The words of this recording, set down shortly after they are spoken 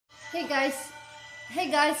Hey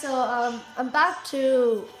guys, So I'm back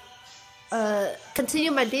to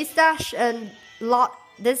continue my Destash and lot.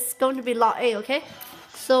 This is going to be lot A, okay?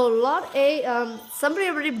 So lot A, somebody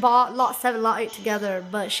already bought lot 7, lot 8 together,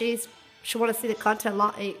 but she want to see the content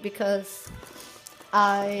lot 8 because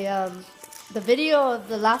the video of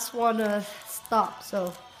the last one stopped.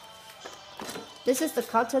 So this is the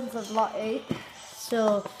contents of lot 8.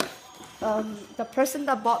 So the person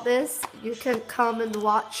that bought this, you can come and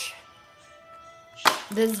watch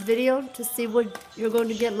this video to see what you're going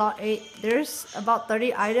to get lot 8. There's about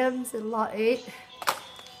 30 items in lot 8.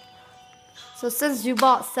 So since you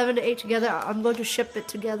bought 7 to 8 together, I'm going to ship it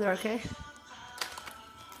together, okay?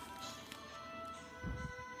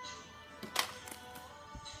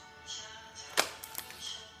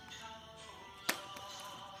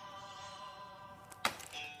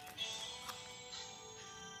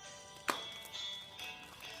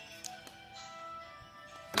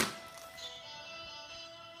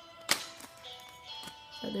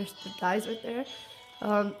 So there's the dies right there.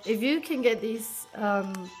 If you can get these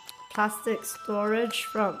plastic storage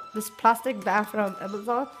from this plastic bag from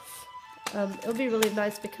Amazon, it'll be really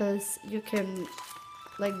nice because you can,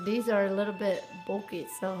 like, these are a little bit bulky,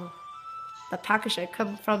 so the package I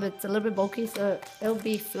come from, it's a little bit bulky, so it'll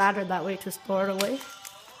be flatter that way to store it away.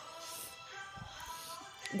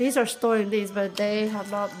 These are storing these, but they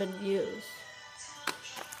have not been used.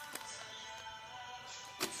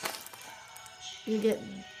 You get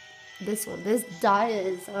this one. This die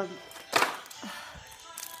is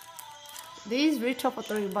these retail for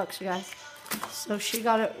 $30, you guys. So she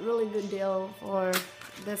got a really good deal for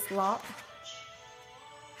this lot.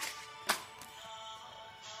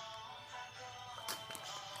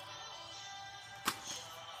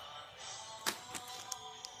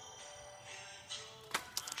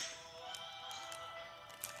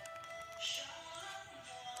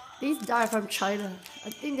 These die from China.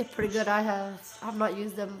 I think they're pretty good. I've not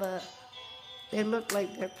used them, but they look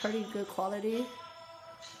like they're pretty good quality.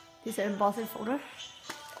 These are embossing folder.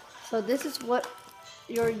 So this is what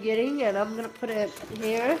you're getting, and I'm gonna put it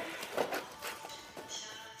here.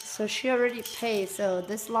 So she already paid, so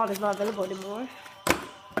this lot is not available anymore.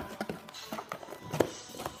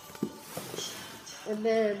 And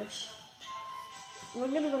then we're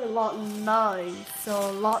gonna go to lot 9.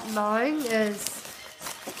 So lot 9 is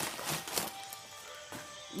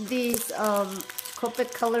these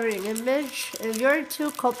Copic coloring image. If you're into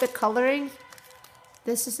Copic coloring,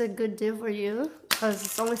 this is a good deal for you because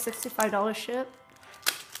it's only $65 ship.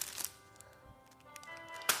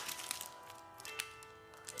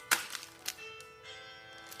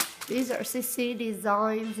 These are CC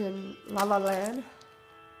designs in La La Land.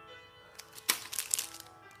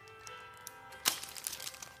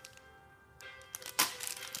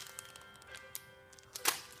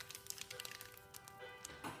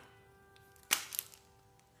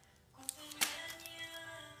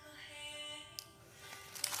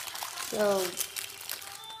 So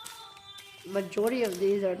majority of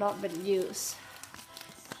these are not been used.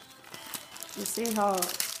 You see how,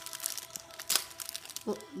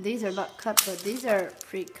 well, these are not cut, but these are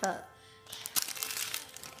pre-cut.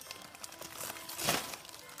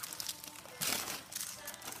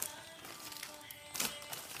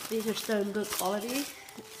 These are still in good quality.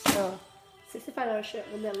 So $65 ship.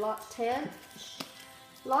 And then lot 10.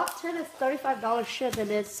 Lot 10 is $35 ship,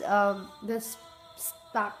 and it's this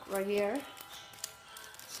stock right here.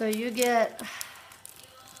 So you get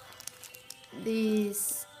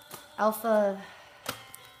these alpha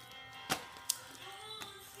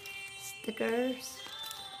stickers.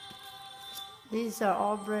 These are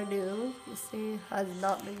all brand new. You see, has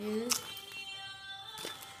not been used.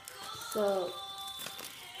 So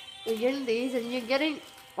you're getting these, and you're getting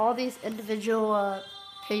all these individual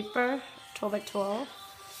paper, 12 by 12.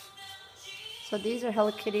 So these are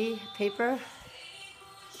Hello Kitty paper.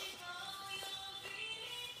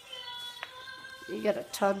 You get a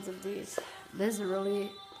tons of these. This is a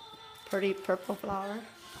really pretty purple flower.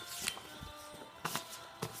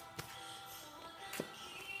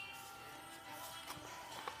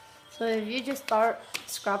 So if you just start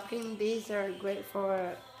scrapbooking, these are great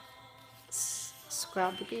for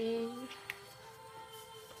scrapbooking.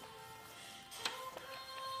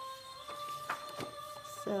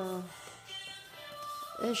 So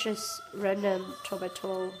it's just random 12 by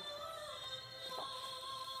 12.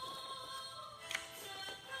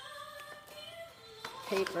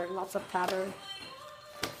 Paper, lots of pattern.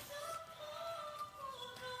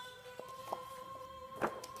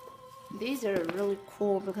 These are really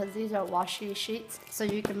cool because these are washi sheets, so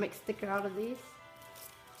you can make sticker out of these.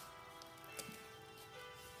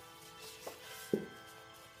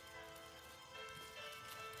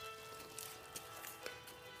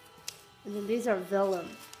 And then these are vellum.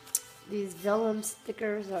 These vellum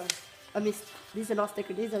stickers are, I mean, these are not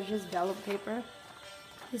stickers, these are just vellum paper.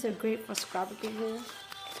 These are great for scrapbooking here.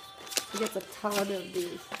 You get a ton of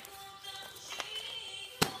these.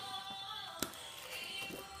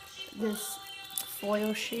 This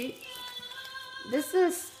foil sheet. This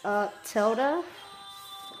is Tilda.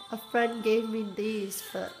 A friend gave me these,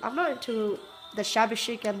 but I'm not into the shabby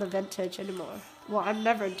chic and the vintage anymore. Well, I'm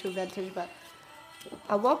never into vintage, but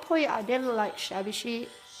at one point I didn't like shabby chic,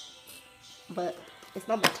 but it's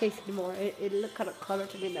not my taste anymore. It looked kind of color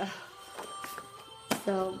to me now.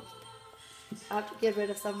 So I have to get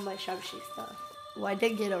rid of some of my shabby chic stuff. Well, I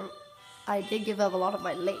did give up a lot of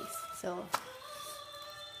my lace. So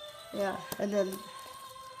yeah, and then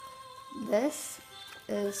this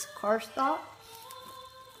is cardstock.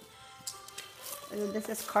 And then this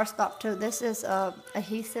is cardstock too. This is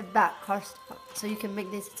adhesive back cardstock, so you can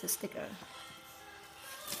make this into a sticker.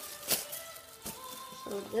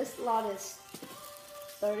 So this lot is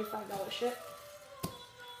 $35 ship.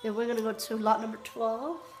 Then we're gonna go to lot number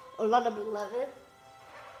 12 or lot number 11.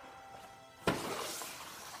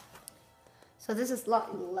 So this is lot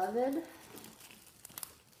 11.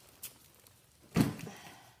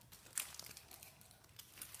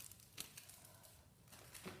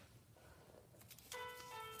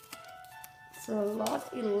 So lot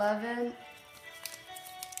 11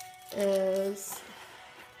 is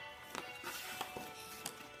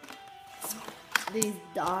these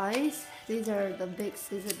dies. These are the big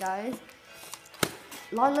scissor dies.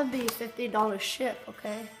 Lot of them be $50 ship,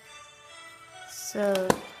 okay? So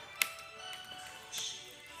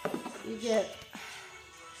you get,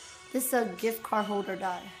 this is a gift card holder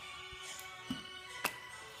die.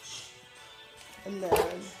 And then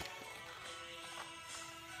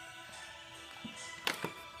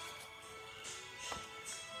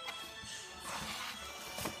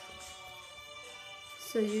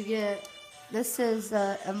so you get, this is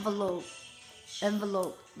a envelope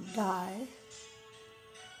die,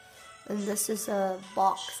 and this is a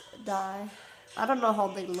box die. I don't know how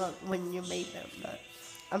they look when you made them, but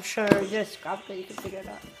I'm sure you're a scrapbook, you can figure it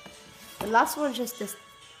out. The last one is just this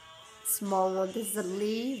small one. This is a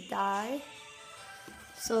leaf die.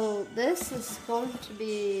 So this is going to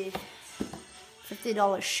be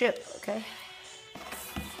 $50 ship, okay?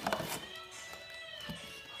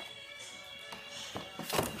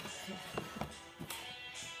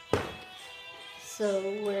 So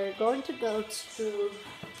we're going to go to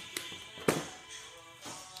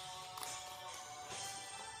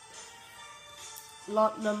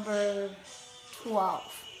lot number 12.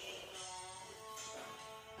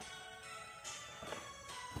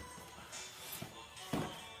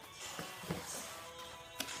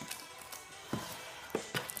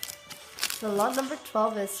 So lot number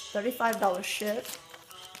 12 is $35 ship.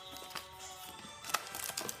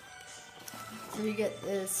 So you get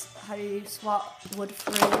this, how do you swap wood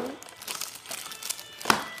frame?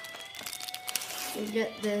 You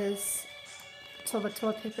get this toilet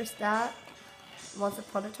paper stack, once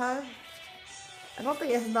upon a time. I don't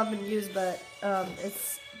think it has not been used, but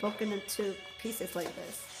it's broken into pieces like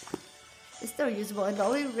this. It's still usable, and the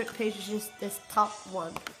only ripped page is just this top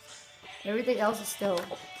one. Everything else is still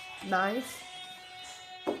nice.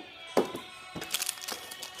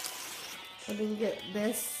 And then you get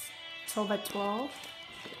this 12 by 12.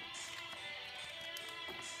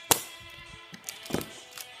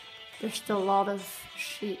 There's still a lot of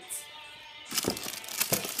sheets.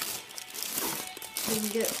 You can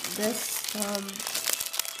get this.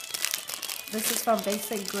 This is from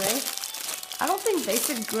Basic Gray. I don't think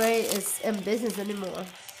Basic Gray is in business anymore,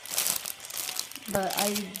 but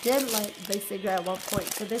I did like Basic Gray at one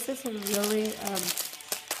point. So this is a really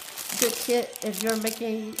good kit if you're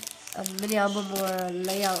making a mini album or a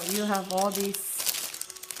layout. You have all these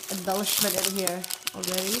embellishment in here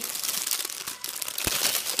already.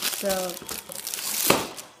 So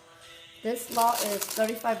this lot is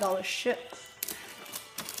 $35 ship.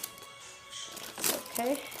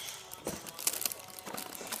 Okay.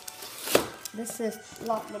 This is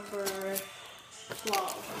lot number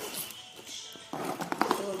 12.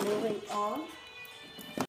 So moving on.